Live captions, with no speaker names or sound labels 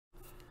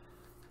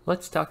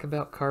Let's talk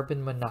about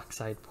carbon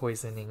monoxide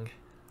poisoning.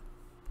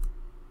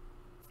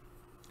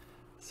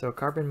 So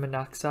carbon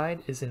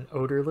monoxide is an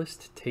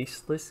odorless,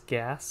 tasteless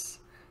gas.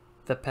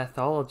 The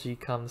pathology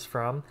comes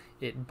from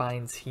it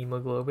binds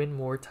hemoglobin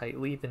more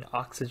tightly than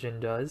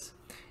oxygen does,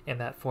 and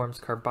that forms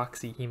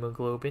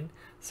carboxyhemoglobin.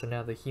 So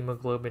now the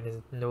hemoglobin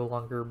is no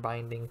longer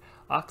binding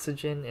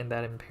oxygen, and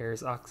that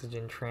impairs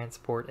oxygen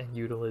transport and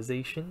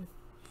utilization.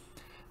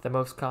 The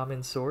most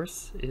common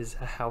source is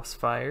a house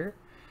fire,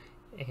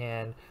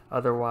 and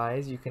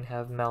otherwise you can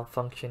have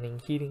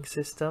malfunctioning heating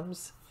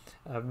systems,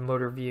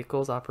 motor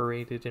vehicles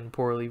operated in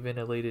poorly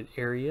ventilated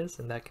areas,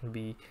 and that can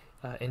be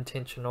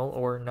intentional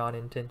or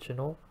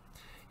non-intentional.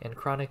 And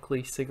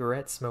chronically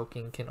cigarette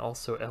smoking can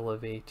also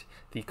elevate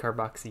the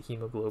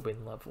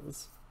carboxyhemoglobin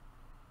levels.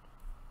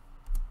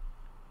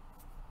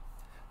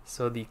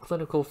 So the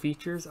clinical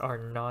features are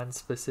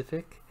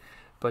non-specific,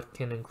 but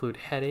can include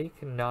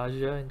headache,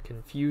 nausea, and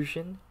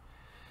confusion.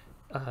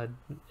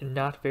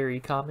 Not very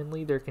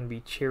commonly, there can be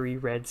cherry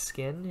red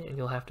skin, and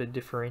you'll have to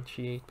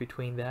differentiate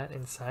between that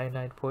and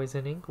cyanide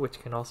poisoning, which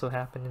can also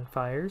happen in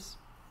fires.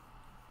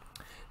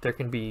 There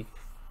can be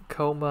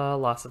coma,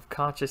 loss of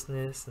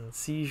consciousness, and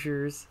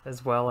seizures,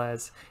 as well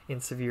as, in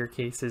severe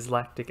cases,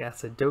 lactic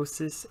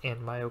acidosis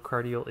and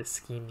myocardial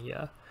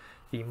ischemia.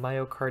 The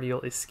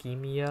myocardial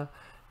ischemia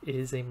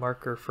is a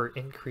marker for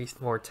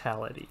increased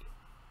mortality.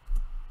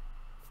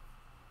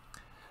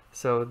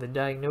 So the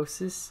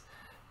diagnosis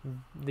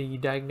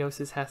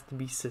has to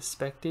be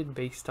suspected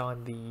based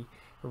on the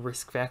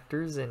risk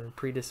factors and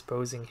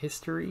predisposing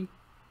history.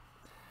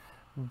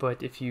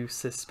 But if you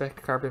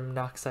suspect carbon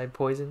monoxide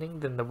poisoning,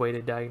 then the way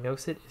to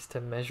diagnose it is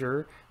to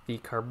measure the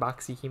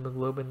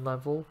carboxyhemoglobin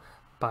level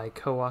by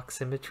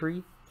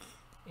co-oximetry.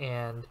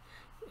 And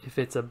if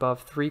it's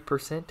above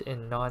 3%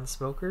 in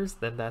non-smokers,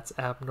 then that's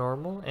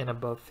abnormal, and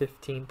above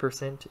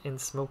 15% in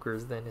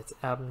smokers, then it's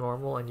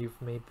abnormal and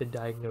you've made the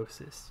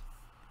diagnosis.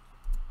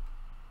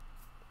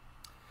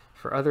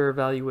 For other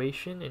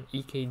evaluation, an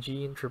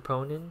EKG and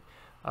troponin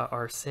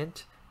are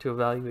sent to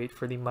evaluate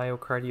for the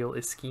myocardial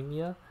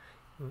ischemia.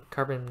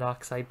 Carbon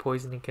monoxide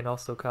poisoning can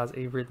also cause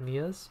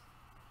arrhythmias.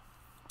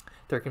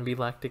 There can be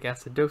lactic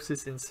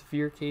acidosis in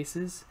severe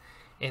cases,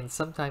 and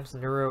sometimes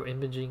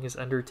neuroimaging is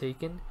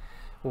undertaken,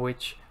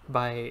 which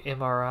by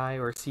MRI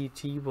or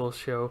CT will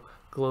show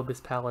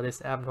globus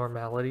pallidus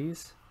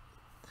abnormalities.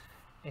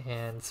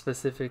 And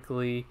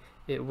specifically,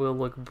 it will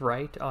look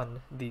bright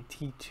on the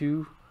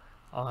T2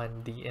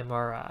 on the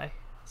MRI.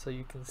 So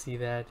you can see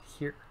that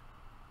here.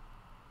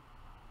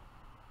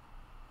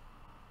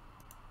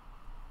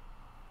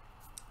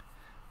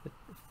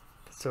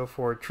 So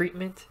for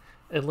treatment,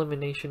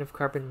 elimination of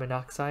carbon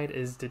monoxide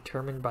is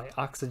determined by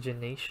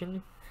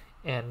oxygenation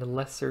and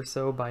lesser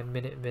so by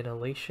minute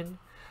ventilation.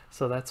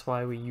 So that's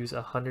why we use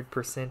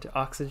 100%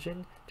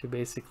 oxygen to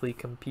basically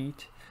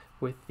compete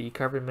with the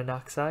carbon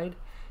monoxide,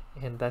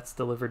 and that's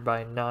delivered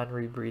by a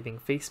non-rebreathing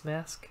face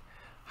mask.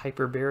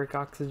 Hyperbaric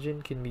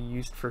oxygen can be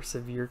used for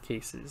severe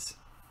cases.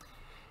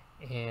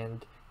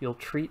 And you'll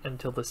treat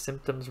until the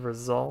symptoms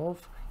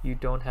resolve. You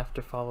don't have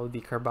to follow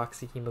the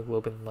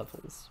carboxyhemoglobin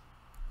levels.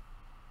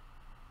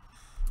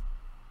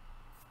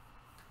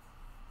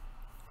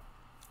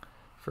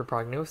 For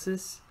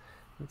prognosis,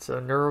 so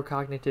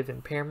neurocognitive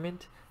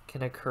impairment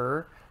can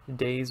occur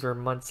days or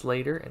months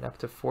later in up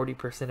to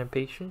 40% of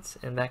patients,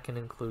 and that can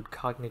include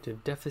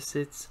cognitive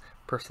deficits,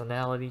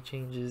 personality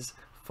changes,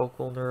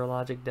 focal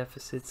neurologic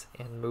deficits,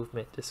 and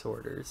movement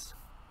disorders.